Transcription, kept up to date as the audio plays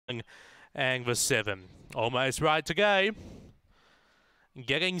and the 7. Almost right to go.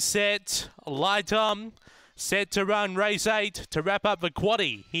 Getting set, light on, set to run race 8 to wrap up the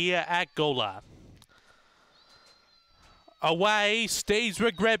quaddie here at Gawler. Away, Steve's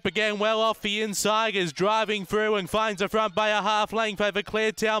Regret began well off the inside, is driving through and finds the front by a half length over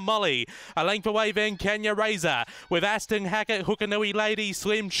Claretown Molly. A length away then Kenya Razor, with Aston Hackett, Hookanui Lady,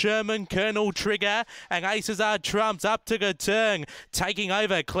 Slim Sherman, Colonel Trigger, and Aces Are Trumps up to the turn, taking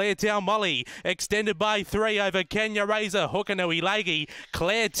over Claretown Molly, extended by 3 over Kenya Razor, Hookanui Lady.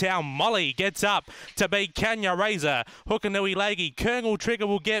 Claretown Molly gets up to beat Kenya Razor, Hookanui Lady. Colonel Trigger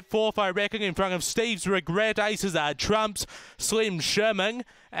will get 4th, I reckon, in front of Steve's Regret, Aces Are Trumps, Slim Sherman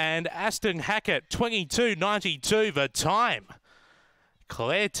and Aston Hackett. 22.92 the time.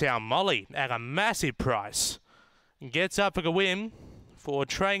 Claretown Molly at a massive price gets up for the win for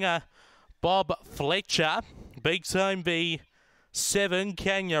trainer Bob Fletcher. Beats home the 7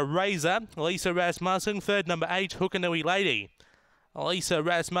 Kenya Razor. Lisa Rasmussen, 3rd number 8 Hookanui Lady. Lisa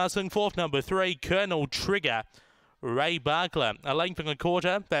Rasmussen, 4th number 3 Colonel Trigger. Ray Barkler, a length and a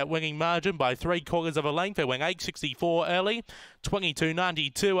quarter, that winning margin by 3/4 of a length. They went 8.64 early,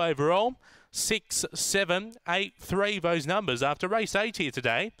 22.92 overall, 6, 7, 8, 3 those numbers after race 8 here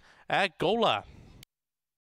today at Gawler.